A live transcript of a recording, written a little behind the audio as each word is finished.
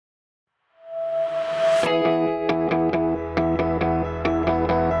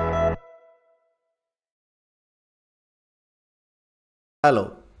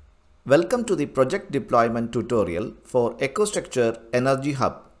Hello, welcome to the project deployment tutorial for EcoStruxure Energy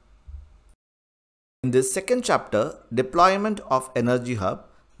Hub. In this second chapter, Deployment of Energy Hub,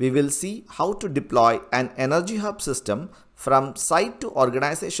 we will see how to deploy an Energy Hub system from site to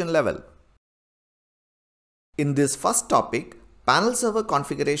organization level. In this first topic, Panel Server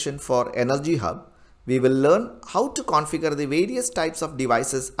configuration for Energy Hub, we will learn how to configure the various types of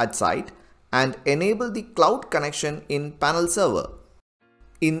devices at site and enable the cloud connection in Panel Server.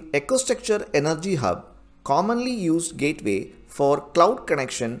 In EcoStruxure Energy Hub, commonly used gateway for cloud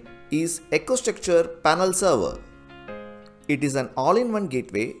connection is EcoStruxure Panel Server. It is an all-in-one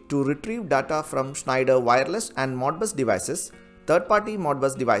gateway to retrieve data from Schneider wireless and Modbus devices, third-party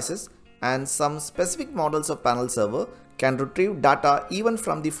Modbus devices, and some specific models of Panel Server can retrieve data even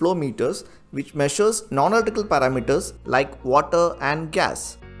from the flow meters, which measures non-electrical parameters like water and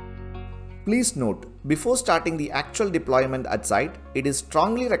gas. Please note, before starting the actual deployment at site, it is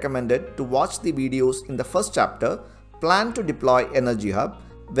strongly recommended to watch the videos in the first chapter, Plan to Deploy Energy Hub,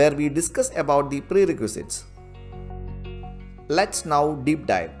 where we discuss about the prerequisites. Let's now deep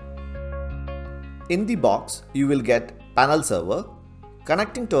dive. In the box, you will get Panel Server,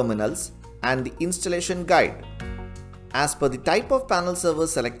 connecting terminals, and the installation guide. As per the type of Panel Server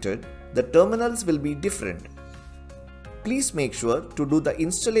selected, the terminals will be different. Please make sure to do the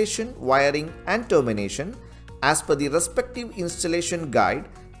installation, wiring and termination as per the respective installation guide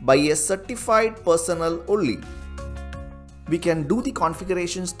by a certified personnel only. We can do the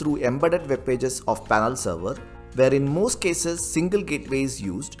configurations through embedded web pages of Panel Server, where in most cases single gateway is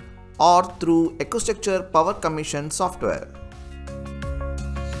used, or through EcoStruxure Power Commission software.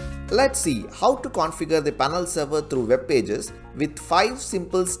 Let's see how to configure the Panel Server through web pages with 5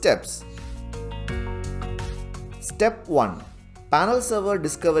 simple steps. Step 1. Panel Server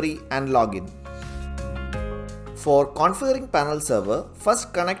Discovery and Login. For configuring Panel Server,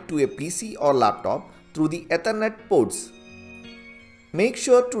 first connect to a PC or laptop through the Ethernet ports. Make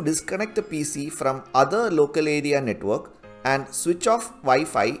sure to disconnect the PC from other local area network and switch off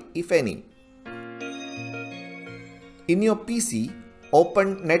Wi-Fi if any. In your PC,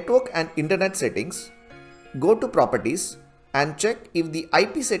 open Network and Internet Settings, go to Properties, and check if the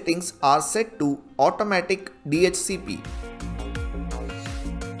IP settings are set to Automatic DHCP.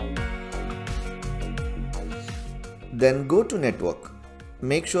 Then go to Network.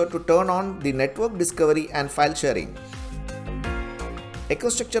 Make sure to turn on the Network Discovery and File Sharing.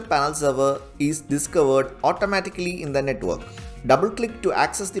 EcoStruxure Panel Server is discovered automatically in the network. Double-click to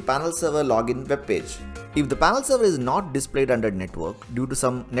access the Panel Server login web page. If the Panel Server is not displayed under network due to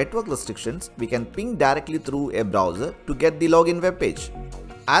some network restrictions, we can ping directly through a browser to get the login web page.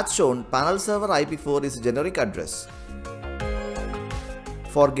 As shown, Panel Server IP4 is a generic address.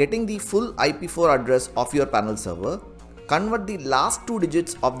 For getting the full IP4 address of your Panel Server, convert the last 2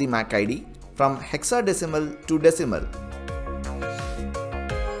 digits of the MAC ID from hexadecimal to decimal.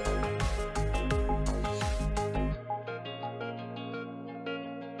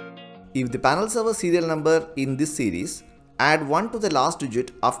 If the Panel Server serial number in this series, add 1 to the last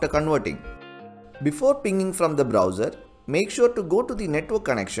digit after converting. Before pinging from the browser, make sure to go to the network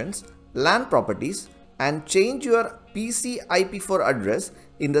connections, LAN properties, and change your PC IP4 address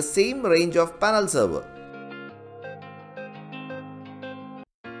in the same range of Panel Server.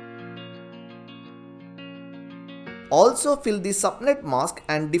 Also fill the subnet mask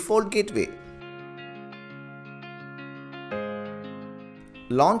and default gateway.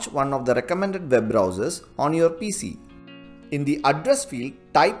 Launch one of the recommended web browsers on your PC. In the address field,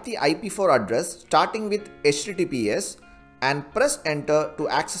 type the IP4 address starting with HTTPS and press enter to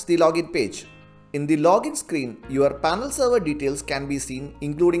access the login page. In the login screen, your Panel Server details can be seen,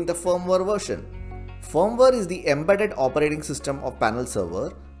 including the firmware version. Firmware is the embedded operating system of Panel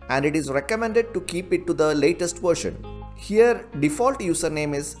Server, and it is recommended to keep it to the latest version. Here, default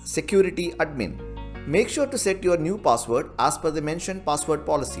username is security admin. Make sure to set your new password as per the mentioned password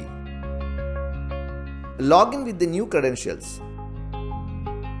policy. Log in with the new credentials.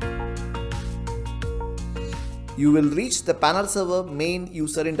 You will reach the Panel Server main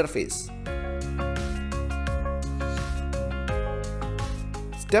user interface.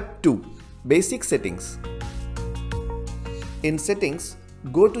 Step 2. Basic Settings. In Settings,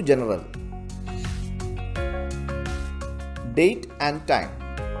 go to General. Date and Time.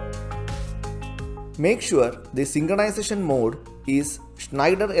 Make sure the synchronization mode is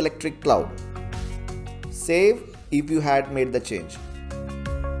Schneider Electric Cloud. Save if you had made the change.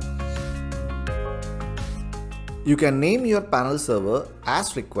 You can name your Panel Server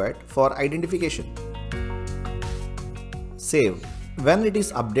as required for identification. Save. When it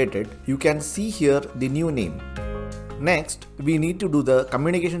is updated, you can see here the new name. Next, we need to do the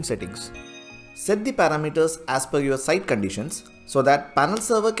communication settings. Set the parameters as per your site conditions so that panel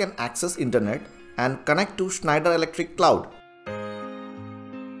server can access internet and connect to Schneider Electric Cloud.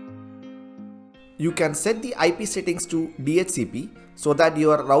 You can set the IP settings to DHCP so that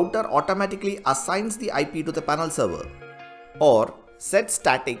your router automatically assigns the IP to the panel server. Or set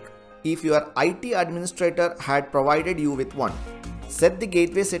static if your IT administrator had provided you with one. Set the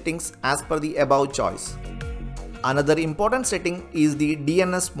gateway settings as per the above choice. Another important setting is the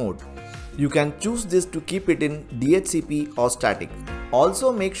DNS mode. You can choose this to keep it in DHCP or static.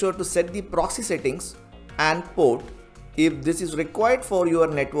 Also make sure to set the proxy settings and port if this is required for your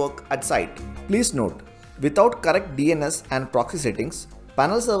network at site. Please note, without correct DNS and proxy settings,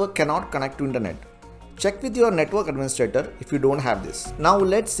 panel server cannot connect to internet. Check with your network administrator if you don't have this. Now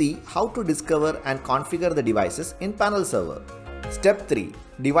let's see how to discover and configure the devices in panel server. Step 3.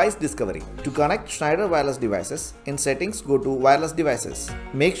 Device discovery. To connect Schneider wireless devices, in settings go to wireless devices.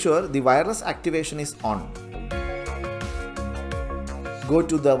 Make sure the wireless activation is on. Go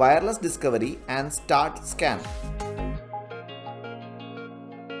to the wireless discovery and start scan.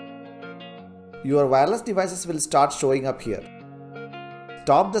 Your wireless devices will start showing up here.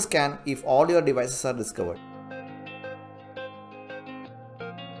 Stop the scan if all your devices are discovered.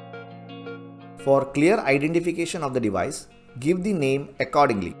 For clear identification of the device, give the name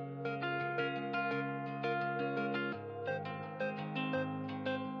accordingly.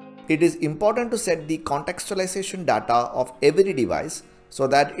 It is important to set the contextualization data of every device so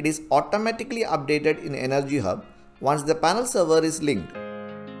that it is automatically updated in Energy Hub once the panel server is linked.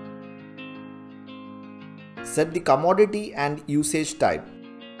 Set the commodity and usage type.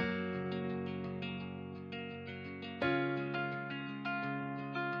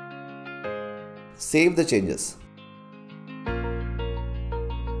 Save the changes.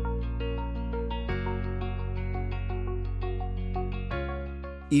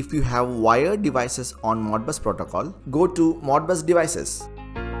 If you have wired devices on Modbus protocol, go to Modbus devices.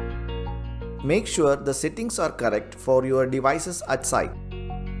 Make sure the settings are correct for your devices at site.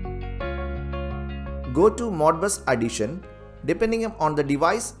 Go to Modbus addition. Depending on the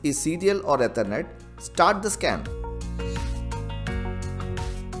device is serial or Ethernet, start the scan.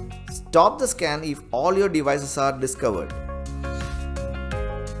 Stop the scan if all your devices are discovered.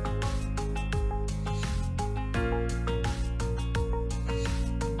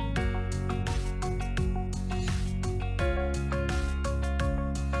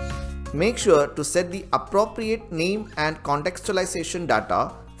 Make sure to set the appropriate name and contextualization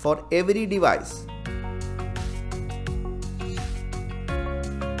data for every device.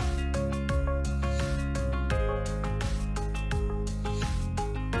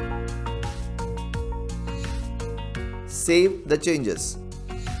 Save the changes.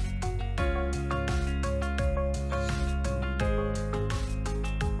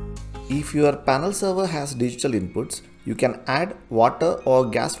 If your panel server has digital inputs, you can add water or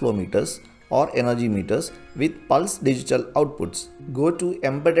gas flow meters or energy meters with pulse digital outputs. Go to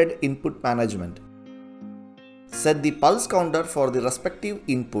Embedded Input Management. Set the pulse counter for the respective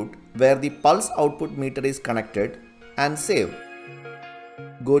input where the pulse output meter is connected and save.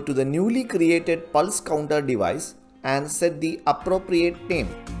 Go to the newly created pulse counter device and set the appropriate name.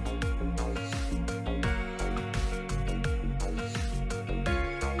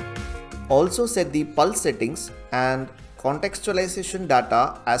 Also set the pulse settings and contextualization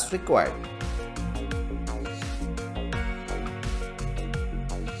data as required.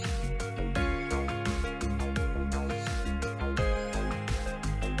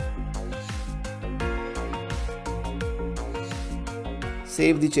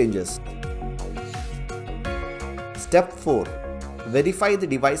 Save the changes. Step 4. Verify the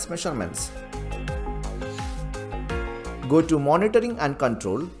device measurements. Go to Monitoring and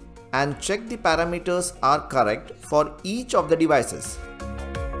Control and check the parameters are correct for each of the devices.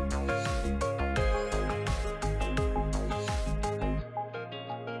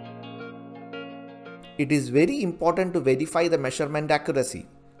 It is very important to verify the measurement accuracy,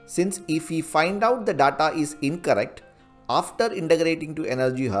 since if we find out the data is incorrect after integrating to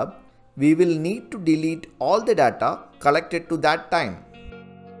Energy Hub, we will need to delete all the data collected to that time.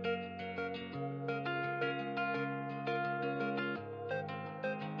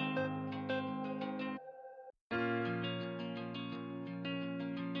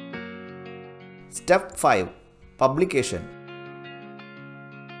 Step 5. Publication.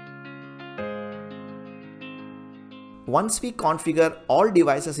 Once we configure all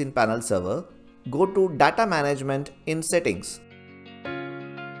devices in panel server, go to Data Management in Settings.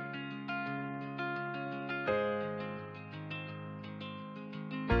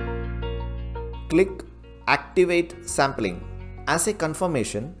 Click Activate Sampling. As a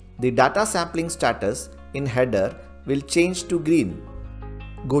confirmation, the data sampling status in header will change to green.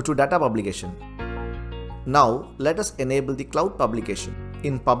 Go to Data Publication. Now let us enable the cloud publication.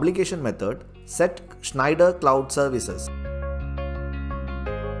 In publication method, set Schneider Cloud Services.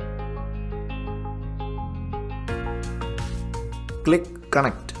 Click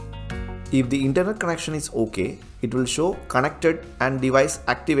Connect. If the internet connection is OK, it will show connected and device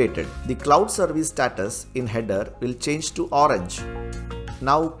activated. The cloud service status in header will change to orange.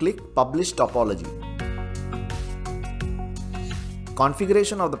 Now click Publish Topology.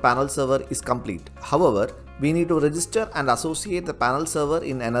 Configuration of the panel server is complete. However, we need to register and associate the panel server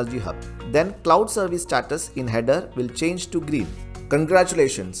in Energy Hub. Then cloud service status in header will change to green.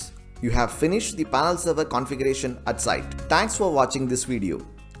 Congratulations! You have finished the panel server configuration at site. Thanks for watching this video.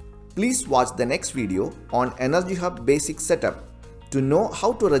 Please watch the next video on Energy Hub basic setup to know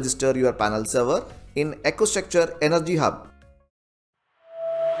how to register your panel server in EcoStruxure Energy Hub.